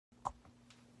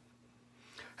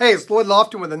Hey, it's Lloyd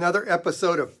Lofton with another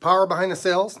episode of Power Behind the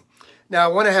Sales. Now,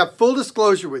 I want to have full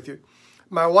disclosure with you.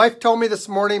 My wife told me this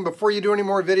morning, before you do any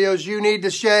more videos, you need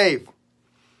to shave.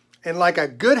 And like a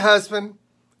good husband,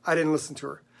 I didn't listen to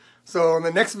her. So in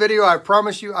the next video, I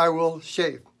promise you I will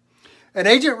shave. An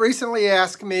agent recently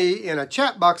asked me in a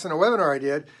chat box in a webinar I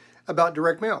did about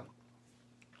direct mail.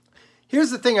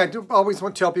 Here's the thing I always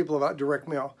want to tell people about direct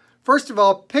mail. First of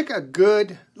all, pick a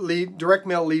good direct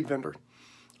mail lead vendor.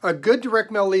 A good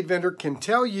direct mail lead vendor can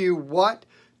tell you what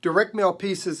direct mail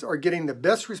pieces are getting the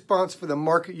best response for the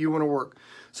market you want to work.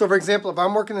 So for example, if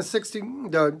I'm working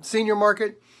the senior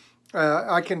market,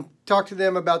 I can talk to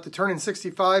them about the turning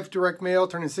 65 direct mail,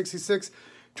 turning 66,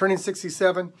 turning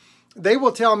 67. They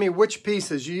will tell me which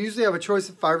pieces. You usually have a choice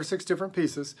of 5 or 6 different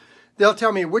pieces. They'll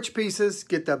tell me which pieces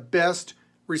get the best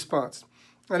response.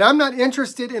 And I'm not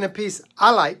interested in a piece I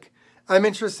like. I'm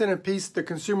interested in a piece the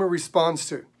consumer responds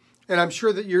to. And I'm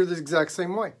sure that you're the exact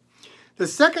same way. The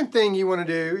second thing you want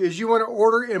to do is you want to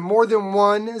order in more than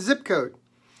one zip code.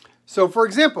 So for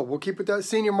example, we'll keep it that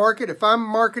senior market. If I'm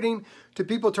marketing to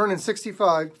people turning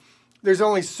 65, there's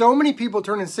only so many people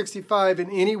turning 65 in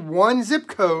any one zip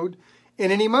code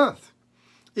in any month.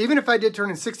 Even if I did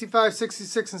turning 65,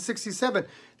 66, and 67,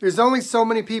 there's only so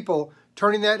many people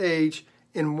turning that age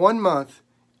in 1 month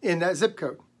in that zip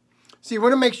code. So you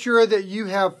want to make sure that you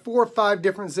have 4 or 5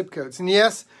 different zip codes. And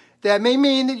yes, that may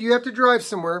mean that you have to drive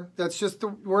somewhere. That's just,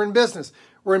 we're in business.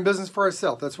 We're in business for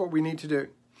ourselves. That's what we need to do.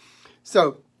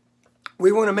 So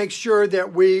we want to make sure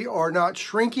that we are not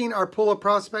shrinking our pool of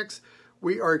prospects.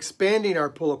 We are expanding our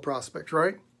pool of prospects,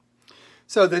 right?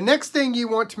 So the next thing you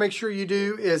want to make sure you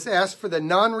do is ask for the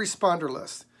non-responder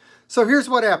list. So here's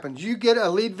what happens. You get a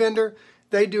lead vendor.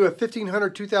 They do a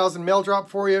 1,500, 2,000 mail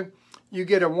drop for you. You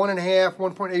get a 1.5%,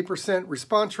 1.8%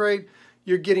 response rate.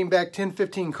 You're getting back 10,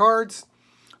 15 cards.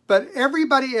 But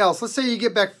everybody else, let's say you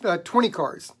get back 20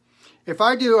 cards. If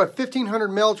I do a 1,500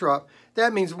 mail drop,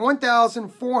 that means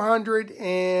 1,400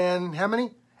 and how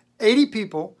many? 80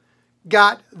 people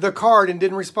got the card and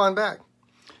didn't respond back.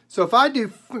 So if I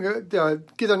do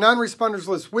get a non-responders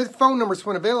list with phone numbers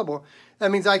when available,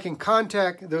 that means I can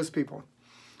contact those people.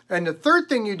 And the third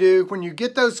thing you do when you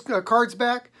get those cards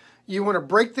back, you want to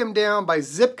break them down by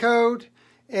zip code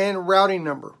and routing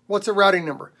number. What's a routing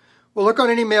number? Well, look on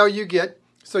any mail you get.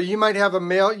 So you might have a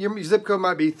mail, your zip code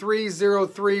might be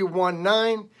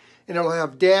 30319, and it'll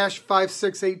have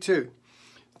 -5682.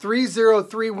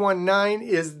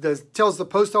 30319 tells the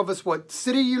post office what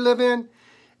city you live in,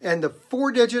 and the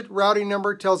 4-digit routing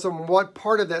number tells them what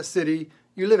part of that city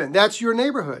you live in. That's your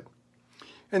neighborhood.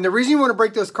 And the reason you want to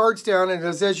break those cards down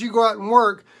is as you go out and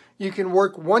work, you can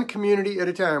work one community at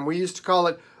a time. We used to call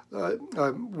it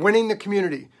winning the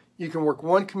community. You can work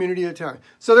one community at a time.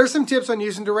 So there's some tips on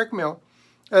using direct mail.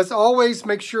 As always,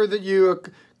 make sure that you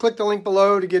click the link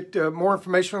below to get more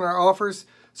information on our offers.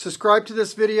 Subscribe to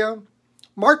this video.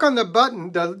 Mark on the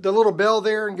button, the little bell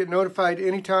there, and get notified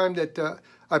anytime that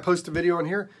I post a video on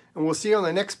here. And we'll see you on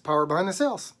the next Power Behind the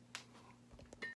Sales.